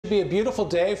It'll be a beautiful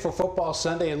day for football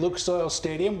Sunday at Lucas Oil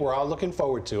Stadium. We're all looking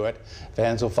forward to it.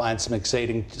 Fans will find some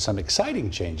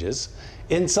exciting changes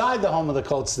inside the home of the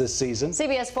Colts this season.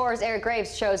 CBS 4's Eric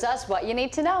Graves shows us what you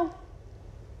need to know.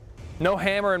 No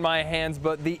hammer in my hands,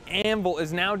 but the anvil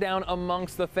is now down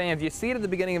amongst the fans. You see it at the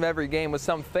beginning of every game with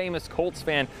some famous Colts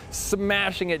fan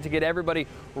smashing it to get everybody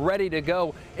ready to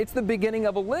go. It's the beginning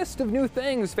of a list of new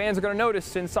things fans are going to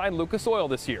notice inside Lucas Oil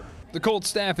this year. The Colts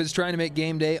staff is trying to make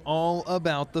game day all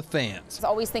about the fans.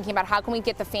 Always thinking about how can we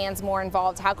get the fans more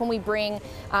involved, how can we bring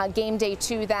game day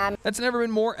to them. That's never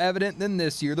been more evident than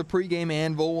this year. The pregame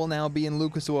anvil will now be in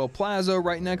Lucas Oil Plaza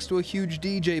right next to a huge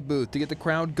DJ booth to get the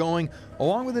crowd going,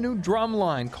 along with a new drum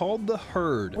line called the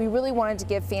Herd. We really wanted to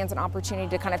give fans an opportunity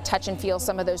to kind of touch and feel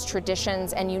some of those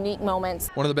traditions and unique moments.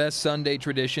 One of the best Sunday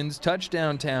traditions,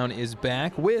 Touchdown Town, is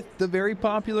back with the very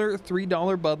popular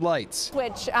 $3 Bud Lights,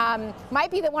 which might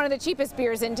be one of the cheapest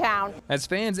beers in town. As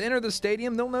fans enter the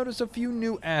stadium, they'll notice a few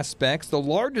new aspects, the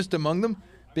largest among them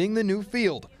being the new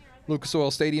field. Lucas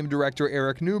Oil Stadium Director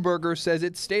Eric Neuberger says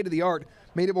it's state-of-the-art,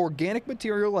 made of organic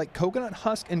material like coconut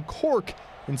husk and cork,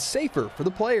 and safer for the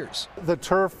players. The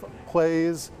turf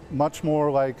plays much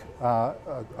more like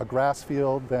a grass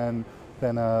field than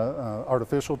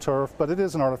artificial turf, but it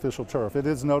is an artificial turf. It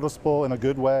is noticeable in a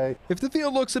good way. If the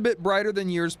field looks a bit brighter than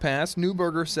years past,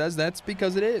 Neuberger says that's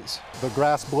because it is. The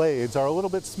grass blades are a little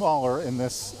bit smaller in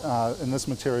this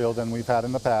material than we've had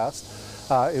in the past.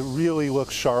 It really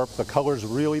looks sharp. The colors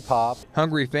really pop.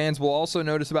 Hungry fans will also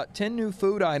notice about 10 new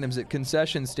food items at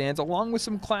concession stands, along with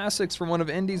some classics from one of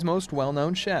Indy's most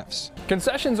well-known chefs.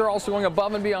 Concessions are also going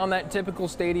above and beyond that typical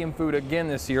stadium food again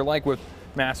this year, like with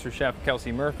Master Chef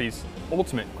Kelsey Murphy's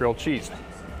Ultimate Grilled Cheese.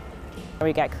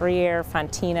 We got Gruyere,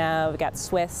 Fontina, we got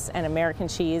Swiss and American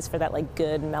cheese for that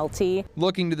good melty.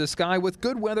 Looking to the sky, with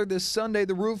good weather this Sunday,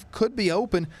 the roof could be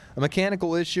open. A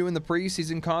mechanical issue in the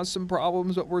preseason caused some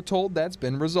problems, but we're told that's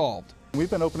been resolved.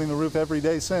 We've been opening the roof every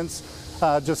day since,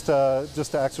 just to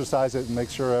exercise it and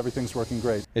make sure everything's working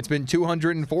great. It's been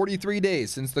 243 days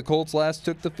since the Colts last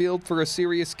took the field for a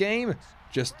serious game.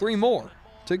 Just 3 more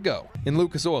to go. In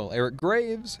Lucas Oil, Eric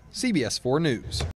Graves, CBS 4 News.